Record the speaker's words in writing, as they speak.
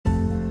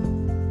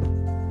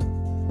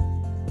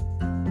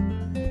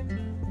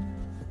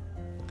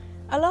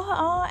Aloha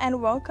all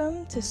and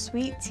welcome to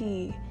Sweet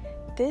Tea.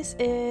 This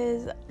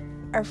is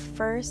our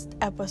first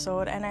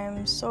episode and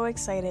I'm so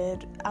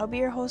excited. I'll be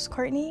your host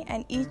Courtney,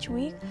 and each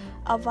week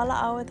I'll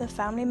vala'au with a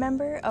family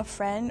member, a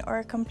friend, or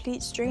a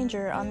complete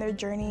stranger on their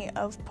journey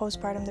of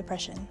postpartum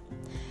depression.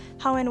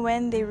 How and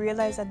when they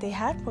realized that they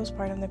had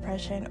postpartum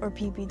depression, or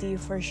PPD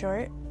for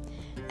short,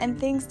 and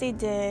things they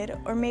did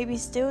or maybe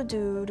still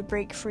do to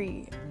break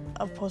free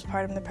of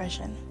postpartum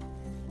depression.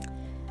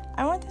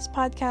 I want this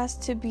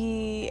podcast to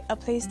be a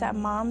place that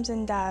moms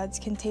and dads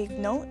can take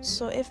notes,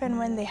 so if and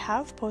when they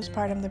have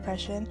postpartum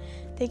depression,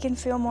 they can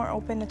feel more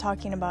open to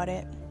talking about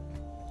it.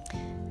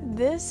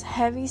 This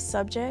heavy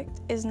subject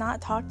is not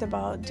talked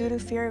about due to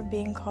fear of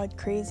being called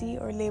crazy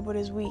or labeled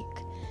as weak,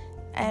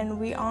 and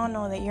we all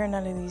know that you're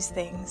none of these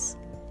things.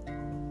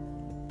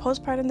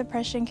 Postpartum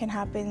depression can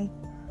happen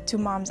to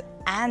moms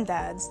and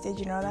dads, did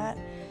you know that?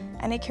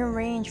 And it can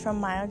range from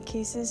mild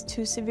cases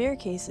to severe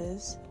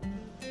cases.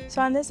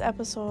 So on this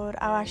episode,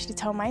 I'll actually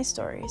tell my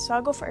story. So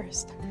I'll go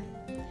first.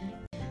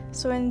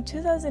 So in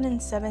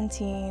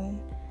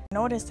 2017, I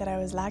noticed that I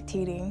was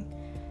lactating,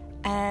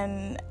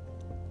 and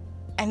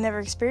I never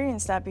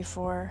experienced that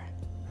before.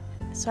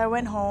 So I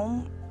went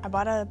home, I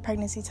bought a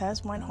pregnancy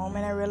test, went home,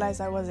 and I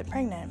realized I wasn't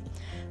pregnant.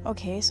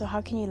 Okay, so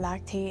how can you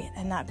lactate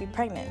and not be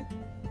pregnant?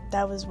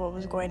 That was what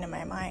was going in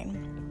my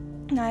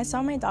mind. Now I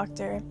saw my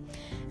doctor,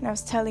 and I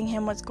was telling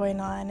him what's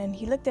going on, and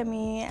he looked at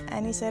me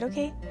and he said,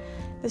 okay,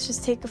 let's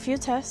just take a few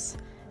tests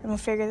and we'll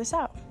figure this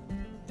out.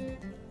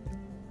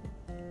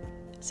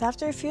 So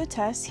after a few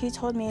tests, he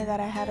told me that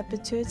I had a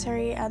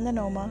pituitary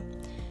adenoma,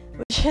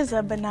 which is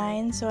a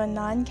benign, so a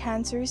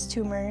non-cancerous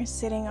tumor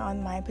sitting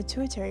on my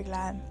pituitary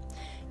gland.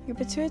 Your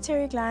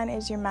pituitary gland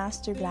is your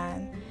master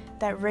gland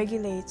that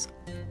regulates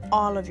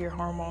all of your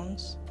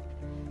hormones.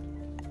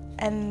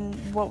 And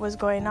what was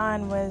going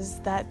on was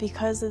that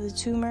because of the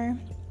tumor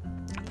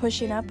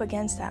pushing up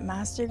against that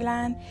master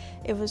gland,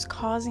 it was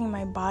causing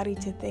my body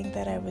to think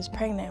that I was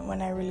pregnant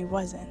when I really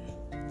wasn't.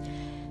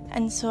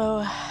 And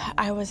so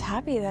I was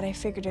happy that I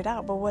figured it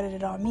out, but what did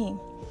it all mean?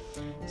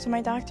 So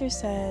my doctor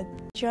said,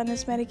 you're on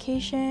this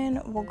medication,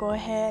 we'll go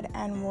ahead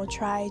and we'll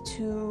try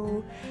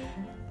to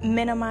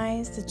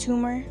minimize the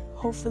tumor.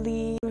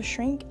 Hopefully it will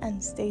shrink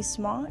and stay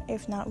small.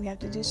 If not, we have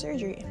to do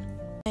surgery.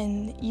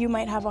 And you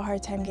might have a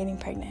hard time getting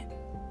pregnant.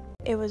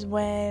 It was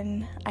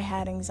when I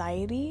had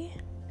anxiety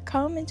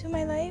come into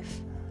my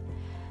life.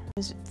 I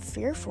was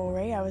fearful,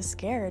 right? I was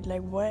scared.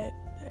 Like, what?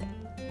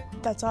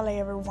 That's all I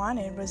ever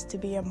wanted was to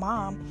be a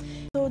mom.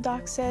 So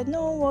doc said,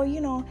 no,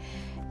 well,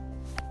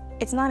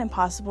 it's not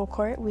impossible,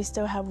 Court. We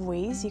still have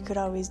ways. You could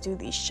always do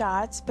these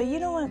shots. But you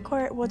know what,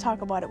 Court? We'll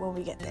talk about it when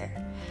we get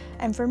there.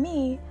 And for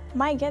me,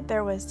 my get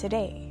there was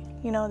today,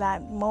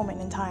 that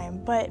moment in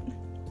time. But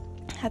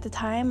at the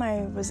time,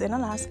 I was in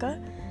Alaska.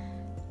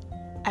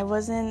 I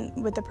wasn't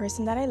with the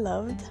person that I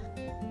loved.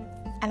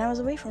 And I was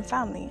away from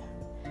family.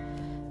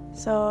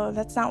 So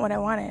that's not what I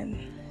wanted.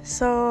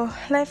 So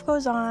life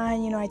goes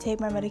on, I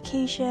take my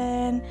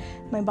medication,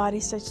 my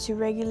body starts to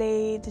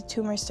regulate, the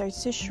tumor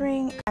starts to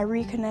shrink. I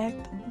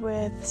reconnect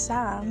with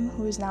Sam,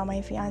 who is now my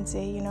fiance,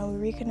 we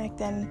reconnect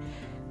and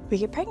we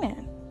get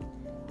pregnant.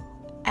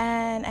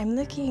 And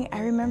I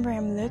remember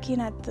I'm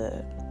looking at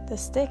the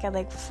stick at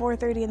like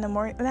 4:30 in the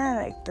morning,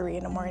 like 3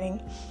 in the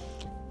morning.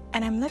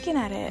 And I'm looking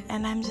at it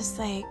and I'm just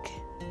like,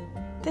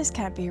 this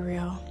can't be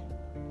real.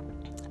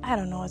 I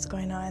don't know what's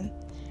going on,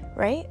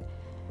 right?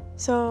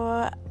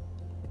 So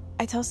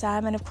I tell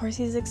Sam, and of course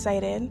he's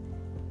excited.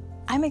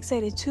 I'm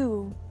excited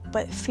too,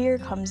 but fear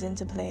comes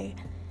into play.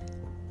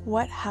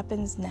 What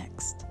happens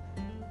next?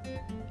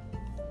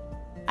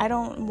 I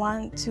don't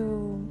want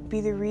to be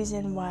the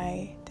reason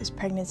why this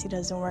pregnancy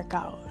doesn't work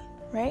out,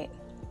 right?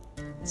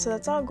 So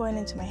that's all going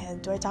into my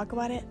head. Do I talk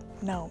about it?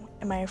 No.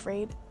 Am I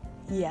afraid?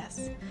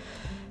 Yes.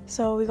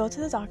 So we go to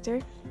the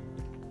doctor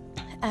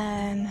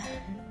and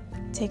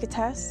take a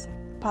test.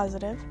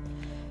 Positive.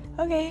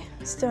 Okay,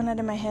 still not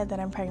in my head that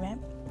I'm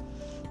pregnant.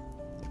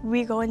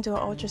 We go into an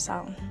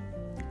ultrasound,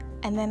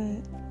 and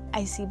then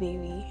I see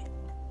baby,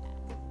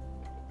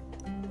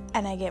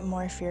 and I get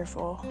more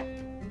fearful.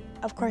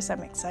 Of course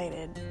I'm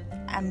excited.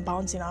 I'm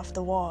bouncing off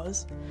the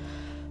walls,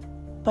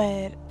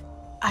 but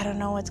I don't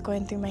know what's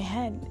going through my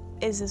head.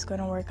 Is this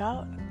going to work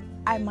out?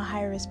 I'm a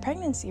high-risk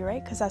pregnancy,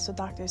 right? Because that's what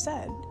doctor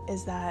said,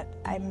 is that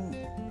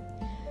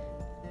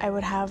I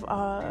would have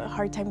a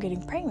hard time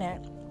getting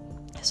pregnant.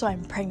 So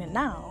I'm pregnant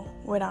now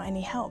without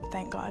any help,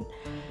 thank God.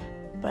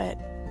 But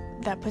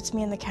that puts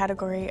me in the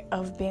category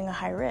of being a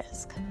high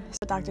risk. So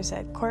the doctor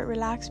said, Court,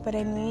 relax, but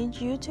I need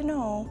you to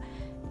know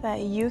that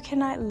you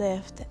cannot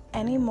lift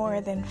any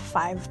more than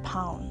 5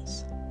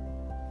 pounds.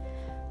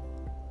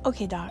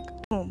 Okay, doc.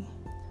 Boom.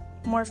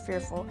 More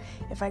fearful.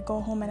 If I go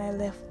home and I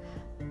lift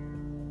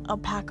a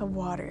pack of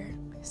water,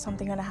 is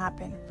something gonna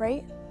happen,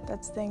 right?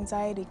 That's the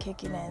anxiety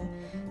kicking in.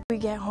 We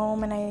get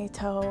home and I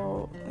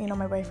tell,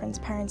 my boyfriend's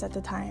parents at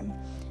the time.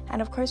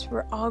 And of course,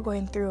 we're all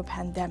going through a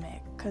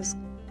pandemic because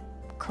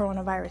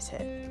coronavirus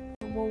hit.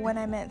 Well, when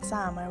I met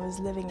Sam, I was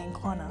living in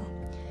Kona.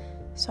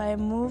 So I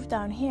moved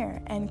down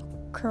here and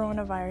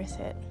coronavirus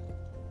hit.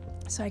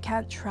 so I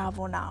can't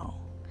travel now.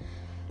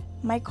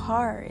 My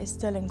car is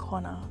still in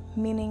Kona,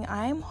 meaning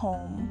I'm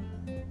home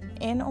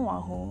in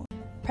Oahu,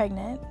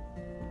 pregnant.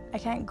 I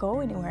can't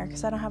go anywhere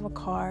because I don't have a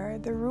car.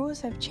 The rules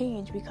have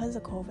changed because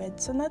of COVID,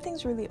 so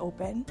nothing's really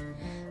open.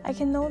 I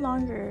can no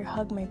longer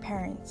hug my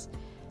parents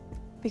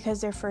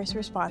because they're first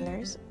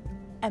responders.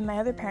 And my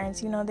other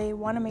parents, they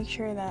want to make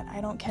sure that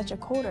I don't catch a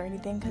cold or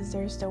anything because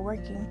they're still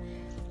working.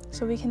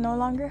 So we can no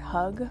longer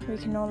hug. We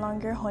can no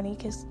longer honey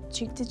kiss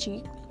cheek to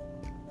cheek.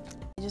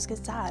 I just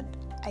get sad.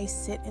 I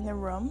sit in the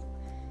room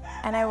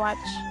and I watch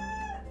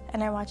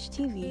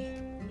TV.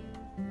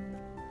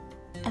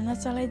 And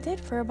that's all I did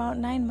for about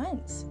 9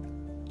 months.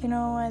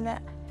 And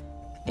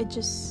it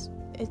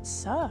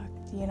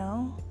sucked,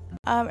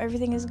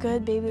 Everything is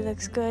good, baby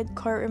looks good,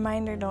 court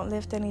reminder, don't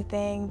lift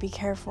anything, be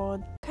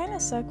careful. Kind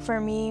of sucked for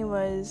me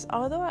was,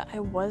 although I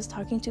was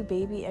talking to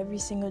baby every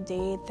single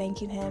day,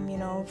 thanking him,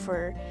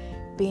 for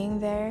being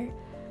there,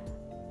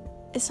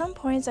 at some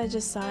points I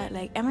just thought,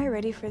 am I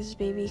ready for this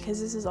baby? Because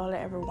this is all I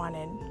ever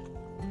wanted.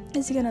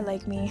 Is he gonna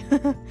like me?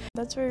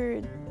 That's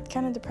where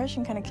kind of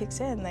depression kind of kicks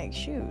in,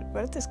 shoot,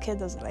 what if this kid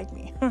doesn't like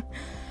me?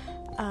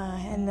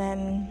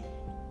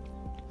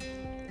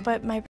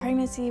 But my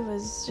pregnancy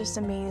was just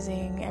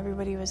amazing.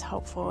 Everybody was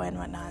helpful and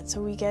whatnot. So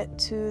we get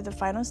to the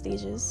final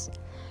stages.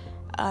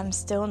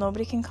 Still,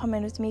 nobody can come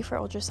in with me for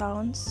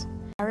ultrasounds.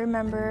 I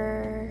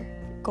remember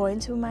going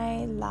to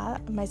my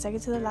second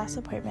to the last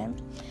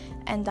appointment,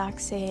 and Doc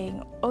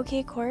saying,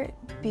 "Okay, Court,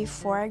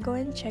 before I go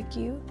and check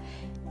you,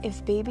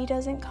 if baby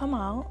doesn't come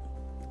out,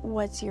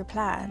 what's your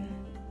plan?"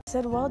 I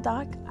said, "Well,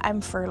 Doc, I'm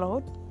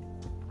furloughed.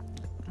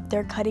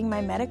 They're cutting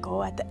my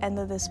medical at the end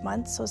of this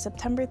month, so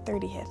September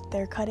 30th,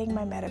 they're cutting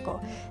my medical.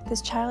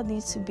 This child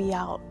needs to be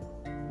out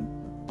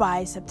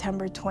by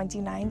September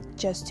 29th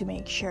just to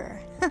make sure."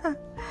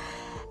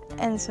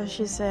 And so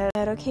she said,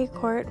 "Okay,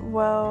 Court,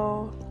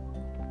 well,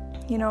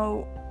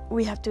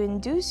 we have to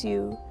induce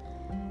you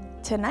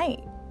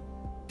tonight."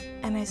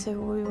 And I said,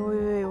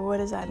 wait, what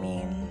does that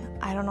mean?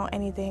 I don't know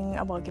anything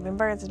about giving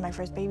birth. It's my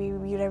first baby.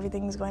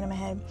 Everything's going in my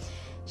head.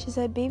 She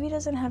said, "Baby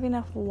doesn't have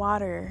enough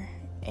water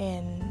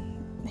in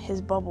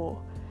his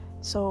bubble,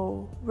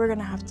 so we're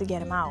gonna have to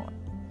get him out."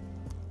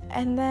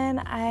 And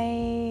then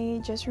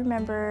I just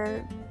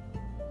remember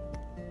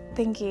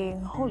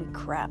thinking, holy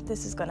crap,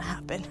 this is gonna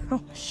happen.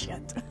 Oh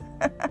shit.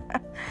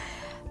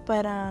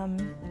 But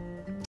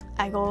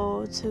I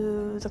go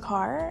to the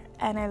car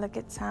and I look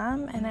at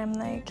Sam and I'm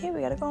like, "Hey,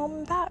 we gotta go home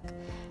and pack."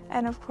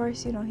 And of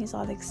course, he's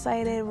all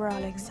excited, we're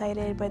all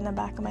excited, but in the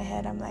back of my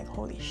head I'm like,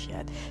 holy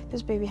shit,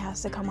 this baby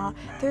has to come out.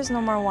 There's no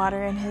more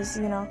water in his,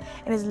 in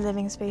his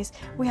living space.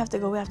 We have to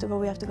go.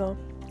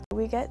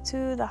 We get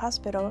to the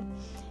hospital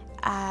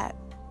at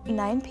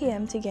 9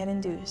 p.m. to get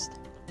induced.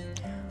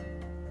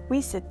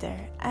 We sit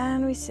there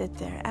and we sit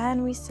there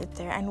and we sit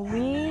there, and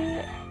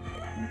we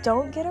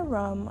don't get a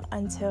room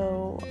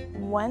until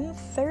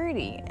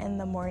 1:30 in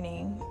the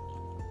morning.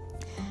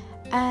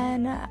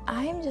 And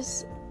I'm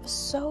just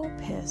so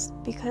pissed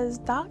because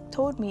Doc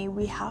told me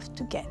we have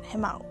to get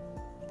him out.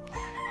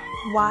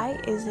 Why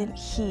isn't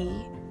he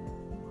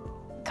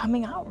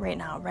coming out right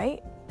now,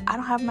 right? I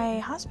don't have my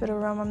hospital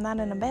room. I'm not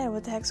in a bed.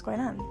 What the heck's going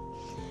on?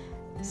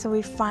 So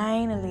we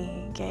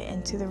finally get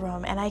into the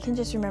room, and I can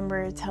just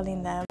remember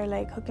telling them,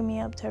 they're hooking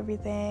me up to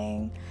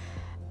everything,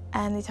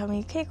 and they tell me,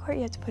 "Okay, Court,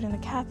 you have to put in a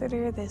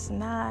catheter, this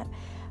and that.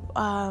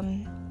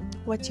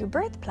 What's your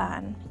birth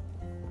plan?"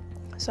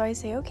 So I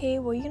say, "Okay,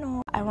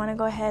 well, I want to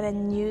go ahead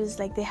and use,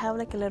 they have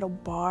a little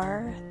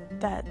bar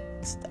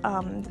that's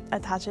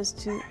attached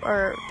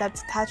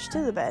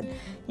to the bed.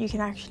 You can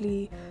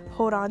actually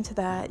hold on to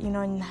that,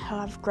 and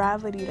have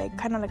gravity,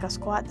 kind of like a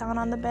squat down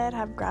on the bed,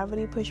 have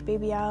gravity push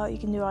baby out. You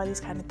can do all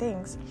these kind of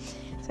things."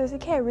 So I was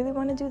like, "Okay, I really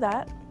want to do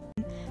that."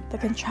 The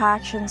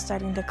contractions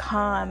starting to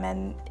come,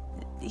 and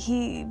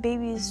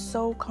baby is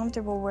so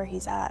comfortable where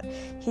he's at.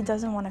 He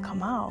doesn't want to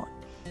come out.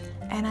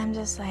 And I'm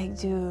just like,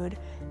 dude,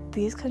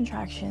 these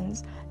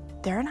contractions,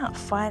 they're not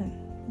fun,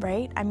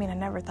 right? I mean, I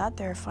never thought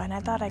they were fun. I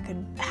thought I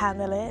could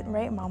handle it,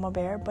 right, mama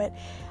bear? But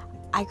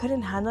I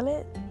couldn't handle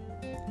it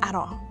at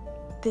all.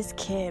 This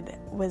kid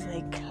was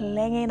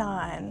clinging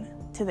on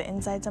to the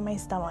insides of my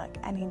stomach,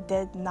 and he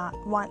did not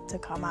want to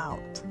come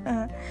out.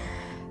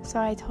 So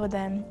I told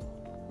them,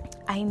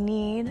 "I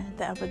need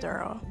the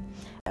epidural.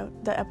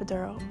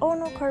 "Oh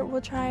no, Court,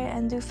 we'll try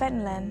and do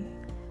fentanyl,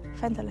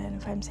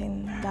 if I'm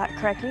saying that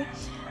correctly.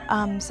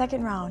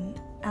 Second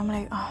round." I'm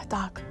like, "Oh,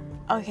 Doc,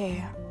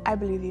 okay, I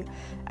believe you.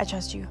 I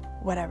trust you,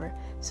 whatever."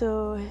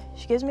 So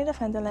she gives me the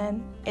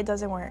fentanyl. It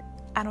doesn't work.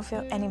 I don't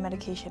feel any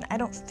medication. I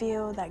don't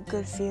feel that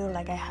good feel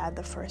like I had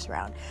the first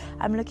round.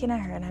 I'm looking at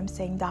her and I'm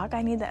saying, "Doc,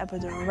 I need the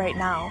epidural right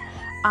now.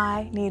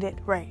 I need it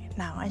right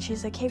now." And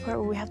she's like, "Hey,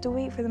 Court, we have to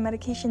wait for the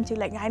medication to,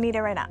 I need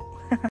it right now."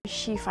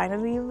 She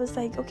finally was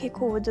like, "Okay,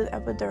 cool, we'll do the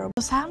epidural."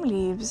 So Sam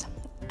leaves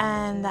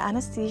and the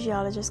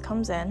anesthesiologist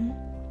comes in,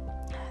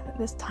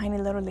 this tiny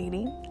little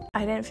lady.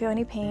 I didn't feel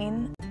any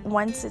pain.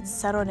 Once it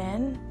settled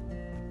in,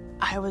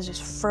 I was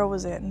just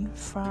frozen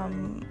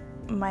from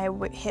my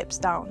hips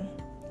down.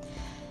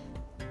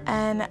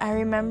 And I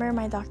remember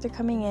my doctor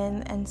coming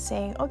in and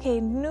saying, okay,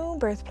 new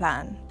birth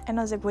plan. And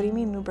I was like, what do you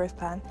mean new birth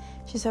plan?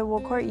 She said,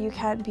 well, Court, you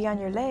can't be on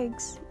your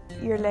legs.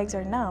 Your legs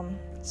are numb.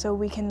 So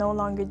we can no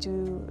longer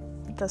do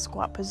the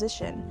squat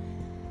position.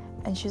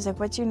 And she's like,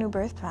 what's your new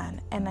birth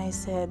plan? And I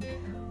said,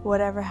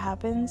 whatever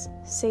happens,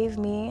 save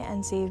me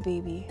and save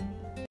baby.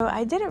 So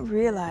I didn't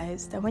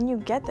realize that when you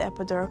get the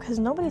epidural, because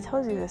nobody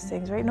tells you these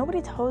things, right?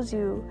 Nobody tells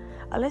you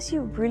unless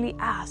you really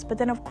ask. But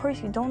then, of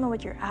course, you don't know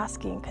what you're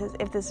asking because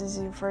if this is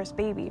your first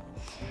baby.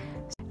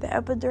 The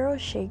epidural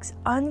shakes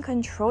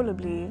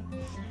uncontrollably.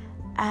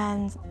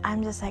 And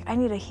I'm just like, I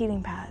need a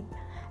heating pad.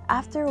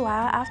 After a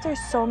while, after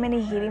so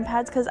many heating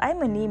pads, because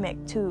I'm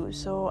anemic too,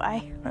 so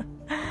I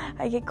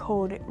get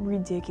cold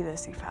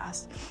ridiculously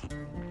fast.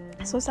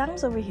 So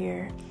Sam's over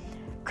here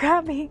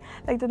grabbing,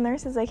 like the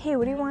nurse is like, hey,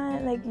 what do you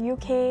want? Like, you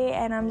okay?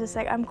 And I'm just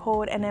like, I'm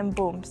cold. And then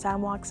boom,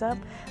 Sam walks up,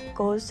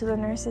 goes to the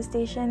nurse's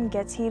station,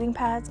 gets heating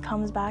pads,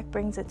 comes back,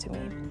 brings it to me.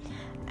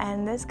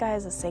 And this guy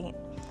is a saint.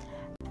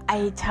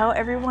 I tell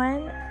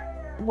everyone,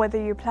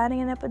 whether you're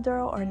planning an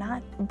epidural or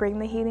not, bring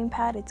the heating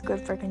pad. It's good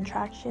for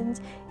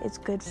contractions. It's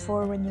good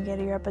for when you get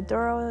your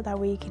epidural. That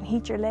way you can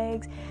heat your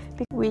legs.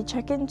 We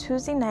check in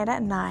Tuesday night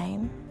at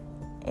 9.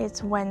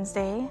 It's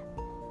Wednesday.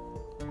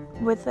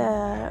 With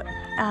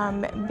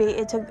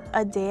it took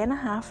a day and a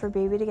half for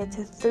baby to get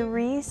to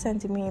 3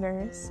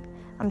 centimeters.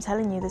 I'm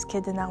telling you, this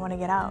kid did not want to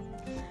get out.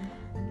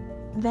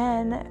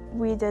 Then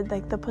we did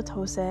like the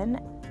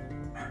Pitocin,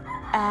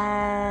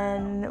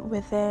 and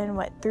within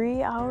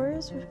 3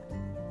 hours,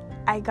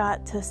 I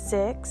got to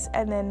 6,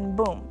 and then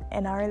boom,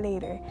 an hour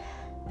later,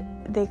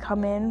 they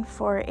come in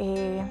for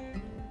a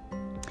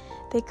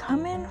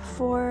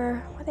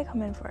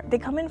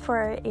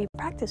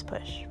practice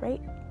push,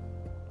 right?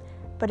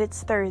 But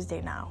it's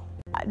Thursday now.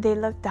 They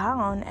look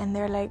down and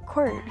they're like,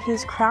 Court,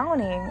 he's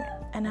crowning.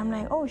 And I'm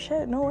like, oh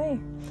shit, no way.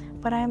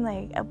 But I'm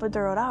like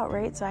epiduraled out,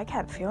 right? So I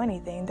can't feel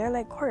anything. They're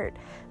like, Court,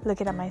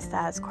 looking at my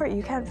stats, Court,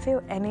 you can't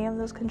feel any of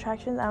those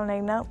contractions? I'm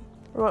like, nope.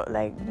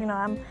 Like, you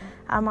know,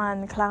 I'm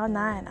on cloud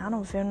 9. I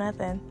don't feel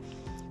nothing.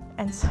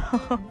 And so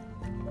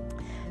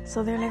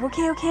they're like,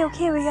 okay,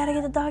 we gotta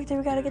get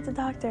the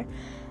doctor.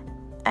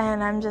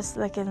 And I'm just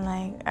looking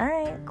like, all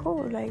right,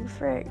 cool, like,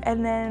 frick.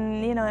 And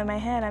then, you know, in my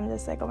head, I'm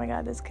just like, oh my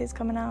God, this kid's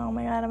coming out. Oh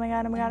my God.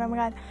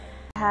 I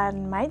had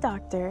my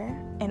doctor,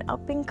 an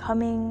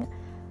up-and-coming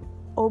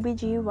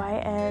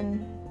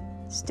OBGYN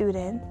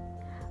student,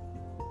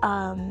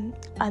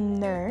 a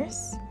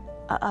nurse,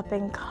 an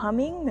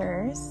up-and-coming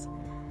nurse.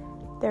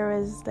 There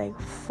was like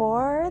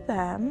 4 of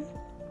them,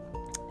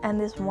 and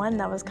this one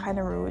that was kind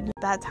of rude.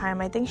 At that time,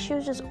 I think she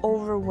was just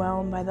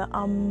overwhelmed by the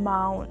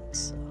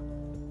amount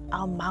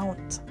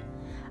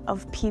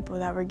of people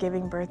that were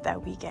giving birth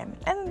that weekend.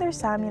 And there's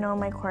Sam, you know, in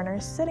my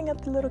corner, setting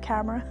up the little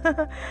camera.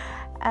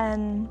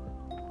 And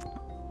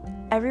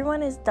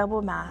everyone is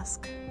double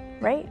mask,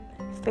 right?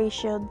 Face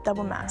shield,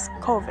 double mask,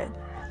 COVID.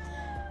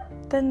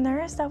 The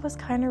nurse that was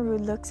kind of rude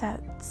looks at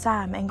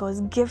Sam and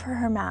goes, give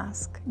her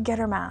mask, get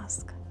her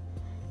mask.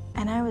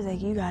 And I was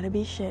like, you gotta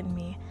be shitting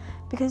me.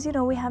 Because, you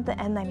know, we have the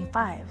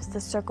N95s, the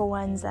circle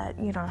ones that,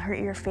 you know, hurt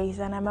your face.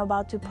 And I'm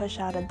about to push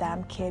out a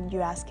damn kid.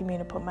 You asking me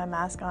to put my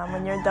mask on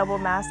when you're double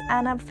masked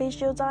and have face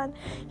shields on?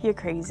 You're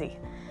crazy.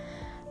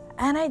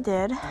 And I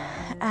did.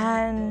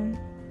 And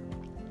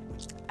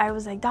I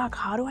was like, Doc,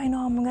 how do I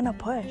know I'm going to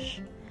push?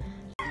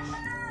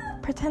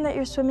 Pretend that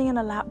you're swimming in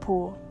a lap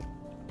pool.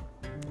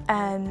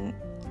 And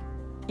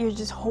you're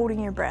just holding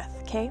your breath,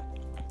 okay?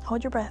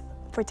 Hold your breath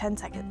for 10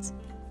 seconds.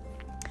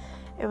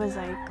 It was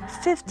like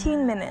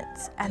 15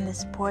 minutes, and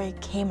this boy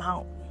came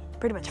out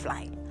pretty much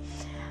flying.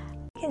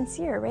 You can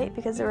see her, right?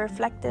 Because the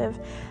reflective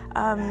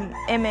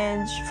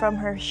image from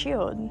her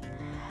shield.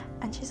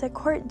 And she's like,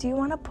 Court, do you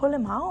want to pull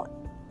him out?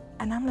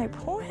 And I'm like,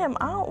 pull him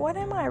out? What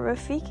am I,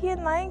 Rafiki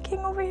and Lion King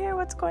over here?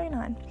 What's going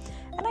on?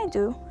 And I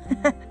do.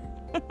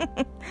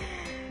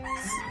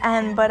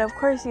 But of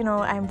course, you know,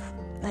 I'm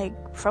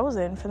like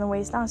frozen from the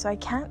waist down, so I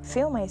can't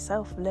feel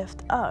myself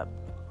lift up.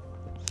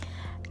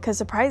 Because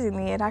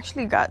surprisingly, it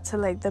actually got to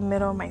like the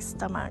middle of my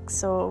stomach.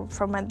 So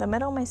from the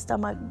middle of my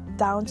stomach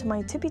down to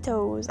my tippy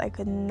toes, I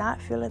could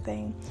not feel a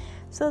thing.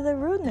 So the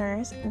rude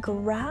nurse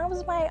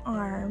grabs my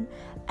arm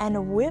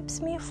and whips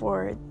me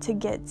forward to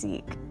get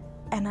Zeke.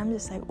 And I'm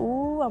just like,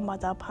 ooh, I'm about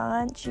to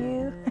punch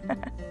you.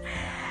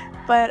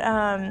 But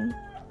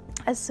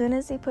as soon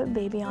as they put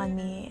baby on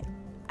me,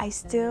 I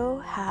still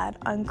had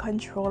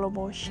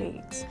uncontrollable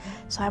shakes.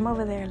 So I'm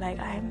over there like,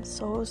 I'm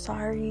so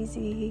sorry,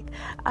 Zeke.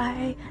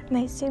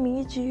 Nice to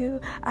meet you.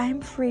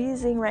 I'm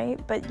freezing, right?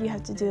 But you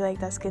have to do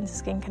like that skin to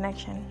skin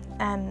connection.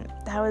 And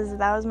that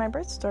was my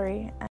birth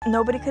story.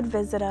 Nobody could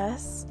visit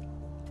us.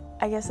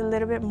 I guess a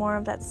little bit more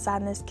of that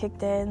sadness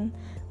kicked in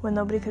when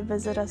nobody could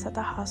visit us at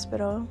the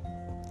hospital.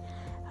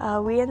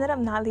 We ended up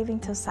not leaving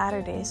till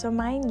Saturday. So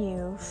mind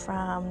you,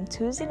 from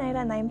Tuesday night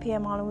at 9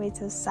 p.m. all the way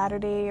to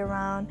Saturday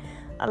around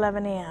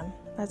 11 a.m.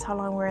 That's how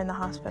long we're in the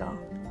hospital.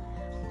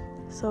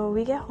 So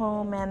we get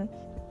home, and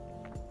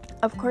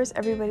of course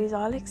everybody's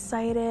all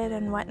excited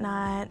and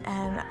whatnot.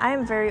 And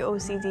I'm very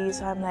OCD,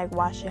 so I'm like,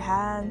 wash your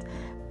hands,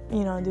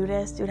 do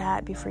this, do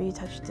that before you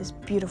touch this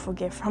beautiful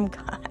gift from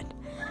God.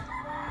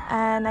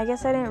 And I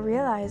guess I didn't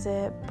realize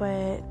it,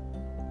 but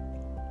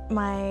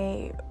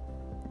my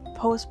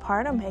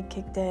postpartum had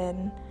kicked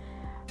in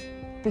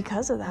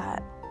because of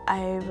that.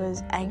 I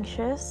was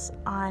anxious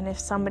on if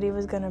somebody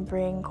was going to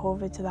bring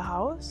COVID to the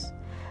house.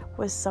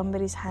 Was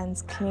somebody's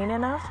hands clean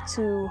enough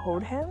to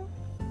hold him?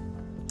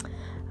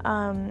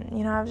 I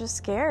was just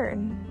scared.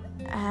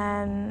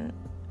 And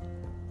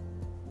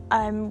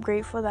I'm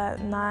grateful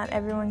that not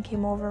everyone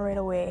came over right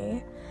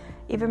away.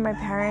 Even my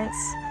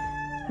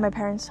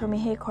parents told me,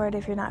 hey, Cord,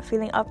 if you're not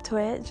feeling up to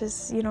it,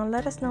 just,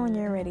 let us know when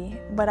you're ready.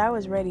 But I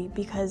was ready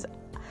because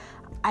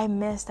I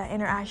missed that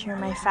interaction with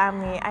my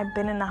family. I've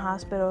been in the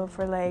hospital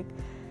for like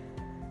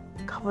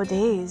a couple of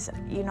days,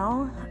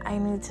 I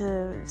need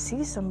to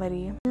see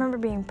somebody. I remember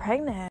being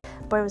pregnant,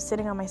 but I was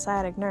sitting on my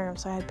sciatic nerve,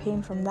 so I had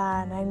pain from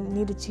that, and I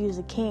needed to use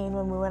a cane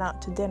when we went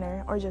out to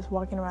dinner or just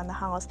walking around the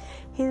house.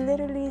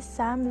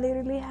 Sam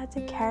literally had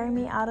to carry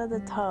me out of the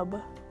tub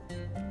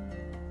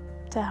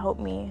to help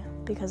me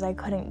because I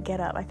couldn't get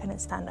up, I couldn't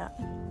stand up.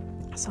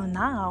 So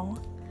now,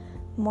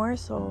 more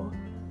so,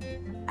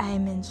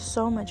 I'm in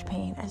so much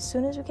pain. As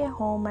soon as we get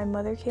home, my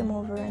mother came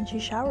over and she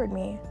showered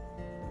me,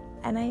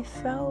 and I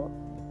felt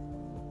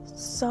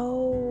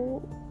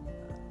so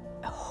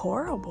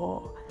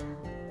horrible.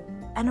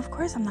 And of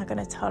course I'm not going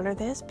to tell her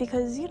this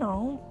because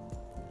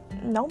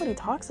nobody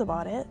talks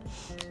about it.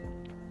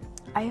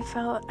 I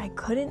felt I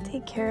couldn't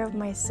take care of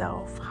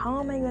myself. How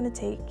am I going to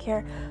take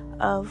care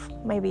of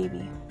my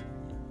baby?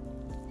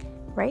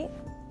 Right?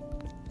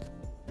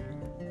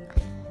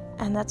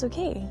 And that's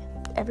okay.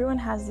 Everyone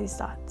has these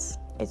thoughts.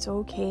 It's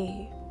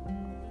okay.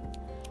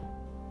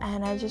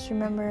 And I just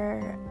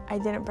remember I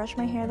didn't brush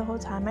my hair the whole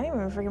time. I didn't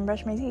even freaking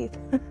brush my teeth.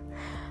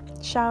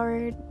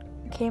 Showered,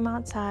 came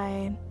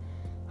outside,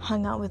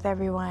 hung out with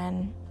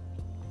everyone.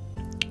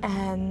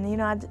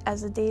 And,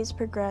 as the days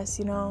progress,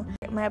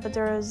 my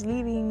epidural is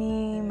leaving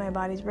me, my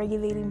body's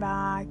regulating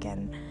back.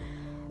 And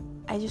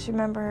I just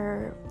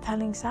remember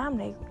telling Sam,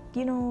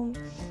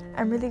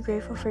 I'm really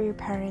grateful for your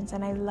parents.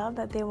 And I love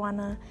that they want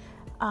to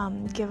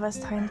give us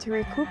time to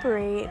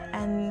recuperate,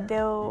 and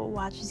they'll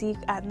watch Zeke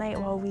at night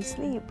while we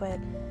sleep, but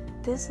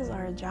this is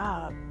our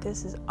job.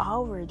 This is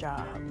our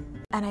job.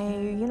 And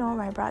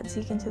I brought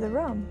Zeke into the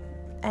room,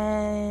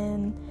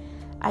 and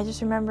I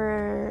just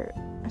remember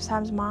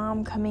Sam's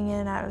mom coming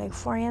in at like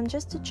 4 a.m.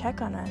 just to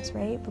check on us,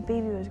 right? But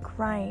baby was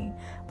crying,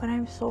 but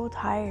I'm so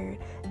tired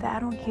that I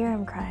don't hear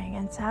him crying.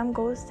 And Sam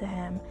goes to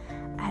him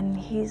and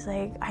he's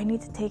like, I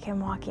need to take him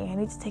walking. I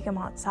need to take him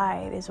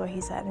outside, is what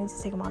he said. I need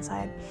to take him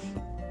outside.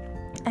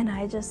 And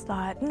I just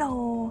thought,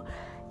 no,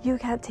 you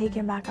can't take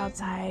him back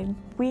outside.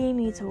 We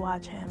need to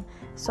watch him.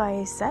 So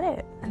I said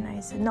it, and I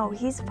said, no,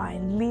 he's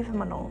fine. Leave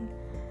him alone.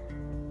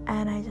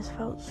 And I just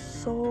felt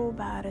so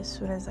bad as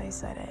soon as I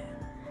said it.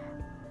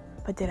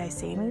 But did I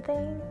say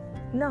anything?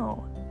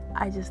 No.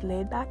 I just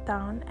laid back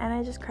down, and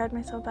I just cried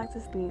myself back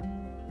to sleep.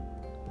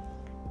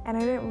 And I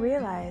didn't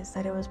realize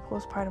that it was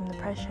postpartum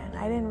depression.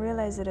 I didn't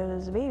realize that it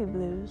was baby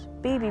blues.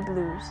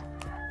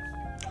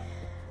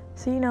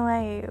 So,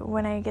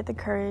 when I get the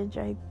courage,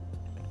 I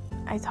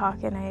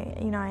talk and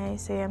I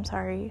say I'm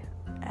sorry.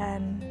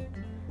 And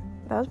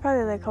that was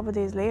probably like a couple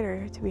days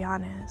later, to be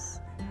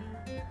honest.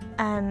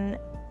 And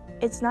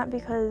it's not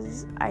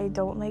because I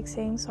don't like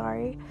saying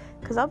sorry,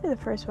 because I'll be the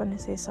first one to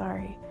say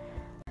sorry.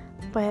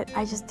 But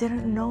I just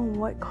didn't know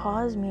what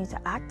caused me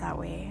to act that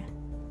way.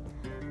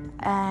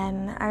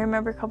 And I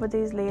remember a couple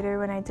days later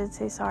when I did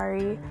say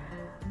sorry,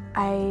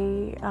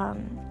 I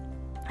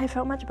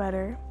felt much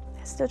better.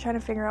 Still trying to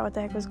figure out what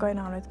the heck was going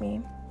on with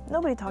me.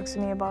 Nobody talks to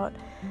me about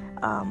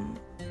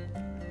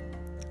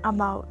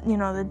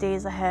the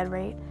days ahead,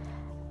 right?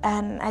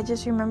 And I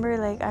just remember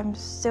I'm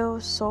still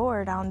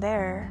sore down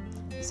there.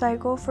 So I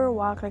go for a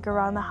walk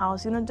around the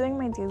house, doing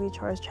my daily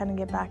chores, trying to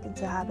get back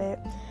into habit.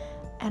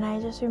 And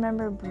I just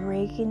remember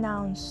breaking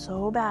down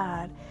so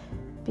bad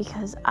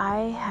because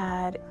I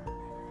had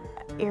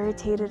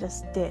irritated a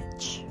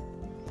stitch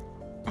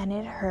and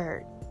it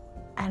hurt.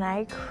 And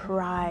I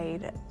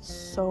cried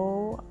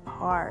so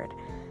hard.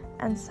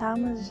 And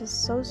Sam was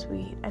just so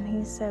sweet. And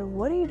he said,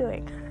 what are you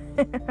doing?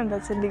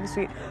 That's him being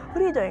sweet.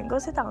 What are you doing? Go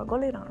sit down. Go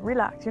lay down.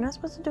 Relax. You're not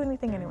supposed to do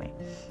anything anyway.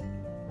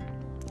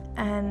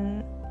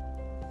 And,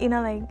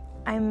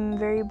 I'm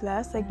very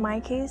blessed. My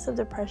case of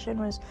depression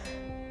was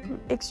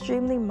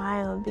extremely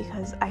mild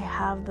because I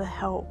have the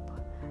help.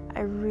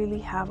 I really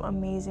have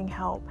amazing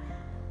help.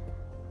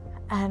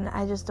 And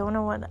I just don't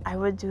know what I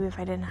would do if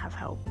I didn't have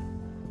help.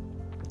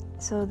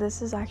 So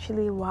this is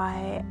actually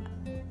why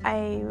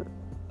I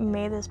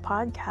made this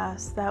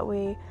podcast. That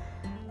way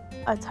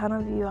a ton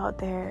of you out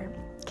there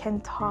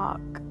can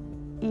talk.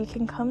 You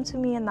can come to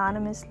me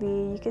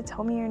anonymously. You can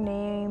tell me your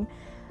name.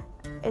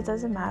 It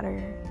doesn't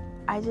matter.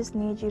 I just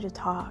need you to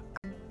talk.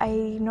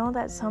 I know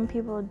that some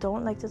people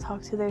don't like to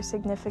talk to their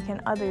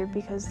significant other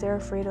because they're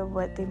afraid of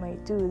what they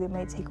might do. They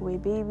might take away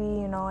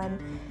baby,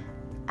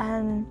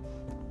 and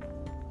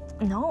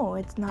no,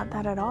 it's not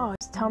that at all.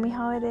 Just tell me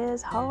how it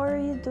is. How are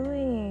you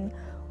doing?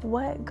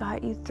 what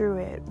got you through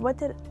it?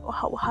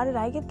 How did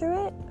I get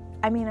through it?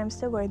 I mean, I'm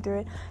still going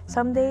through it.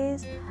 Some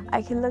days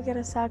I can look at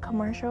a sad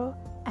commercial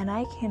and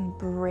I can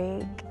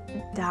break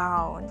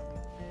down.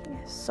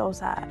 It's so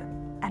sad.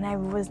 And I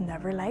was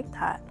never like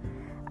that.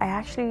 I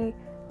actually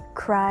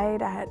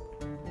cried at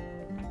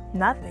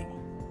nothing.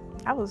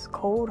 I was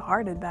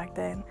cold-hearted back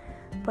then.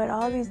 But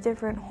all these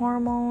different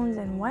hormones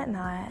and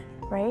whatnot,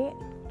 right,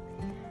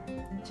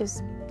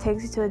 just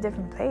takes you to a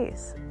different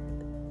place.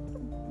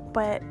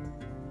 But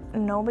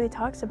nobody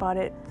talks about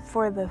it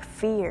for the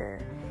fear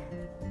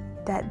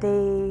that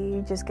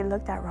they just get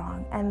looked at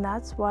wrong. And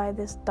that's why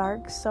this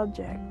dark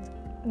subject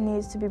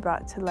needs to be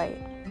brought to light.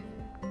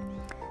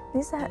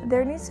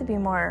 There needs to be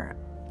more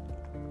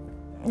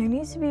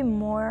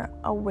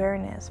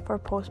awareness for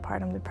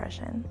postpartum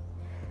depression.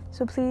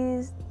 So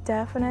please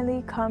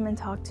definitely come and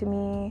talk to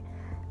me.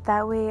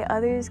 That way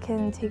others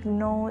can take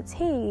notes.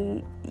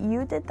 Hey,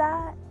 you did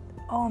that?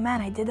 Oh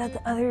man, I did that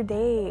the other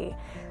day.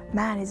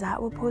 Man, is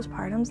that what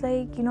postpartum's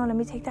like? Let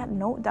me take that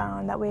note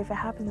down. That way if it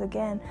happens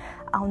again,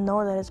 I'll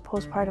know that it's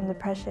postpartum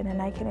depression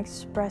and I can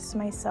express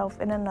myself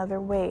in another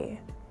way.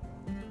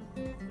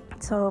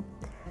 So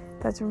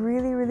that's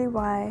really, really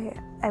why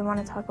I want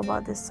to talk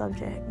about this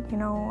subject.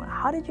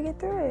 How did you get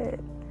through it?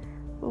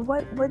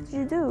 What did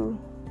you do?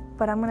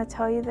 But I'm going to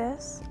tell you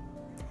this.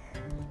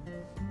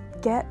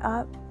 Get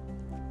up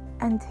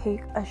and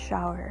take a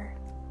shower.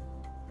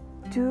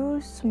 Do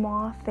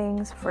small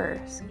things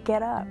first.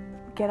 Get up.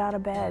 Get out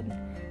of bed.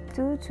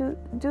 Do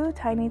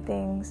tiny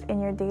things in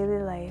your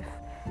daily life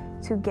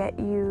to get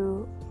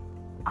you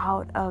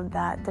out of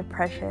that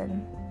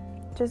depression.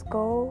 Just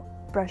go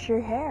brush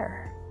your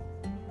hair.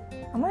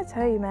 I'm going to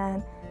tell you,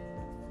 man,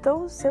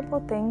 those simple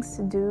things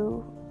to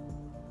do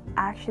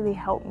actually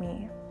helped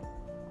me.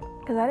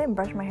 Because I didn't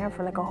brush my hair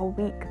for like a whole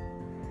week,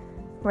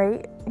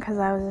 right? Because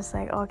I was just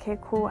like, okay,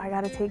 cool, I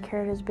got to take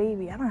care of this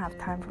baby. I don't have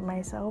time for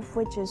myself,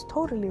 which is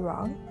totally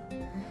wrong.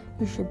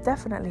 You should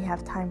definitely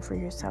have time for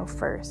yourself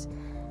first.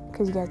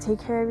 Because you got to take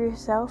care of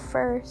yourself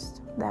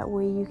first. That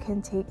way you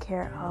can take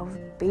care of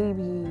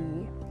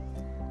baby.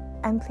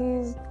 And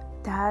please,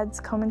 dads,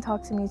 come and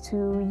talk to me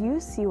too.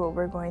 You see what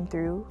we're going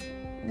through.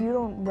 You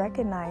don't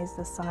recognize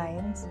the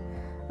signs.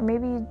 Or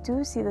maybe you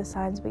do see the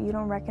signs, but you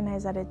don't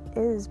recognize that it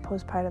is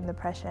postpartum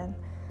depression.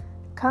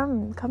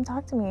 Come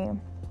talk to me.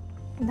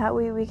 That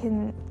way we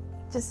can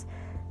just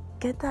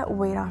get that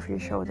weight off your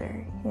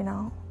shoulder,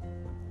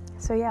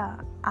 So yeah,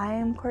 I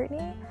am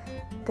Courtney.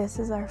 This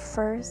is our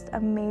first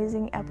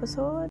amazing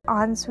episode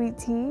on Sweet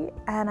Tea,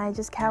 and I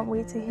just can't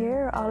wait to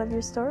hear all of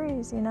your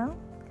stories,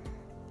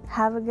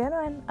 Have a good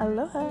one.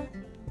 Aloha.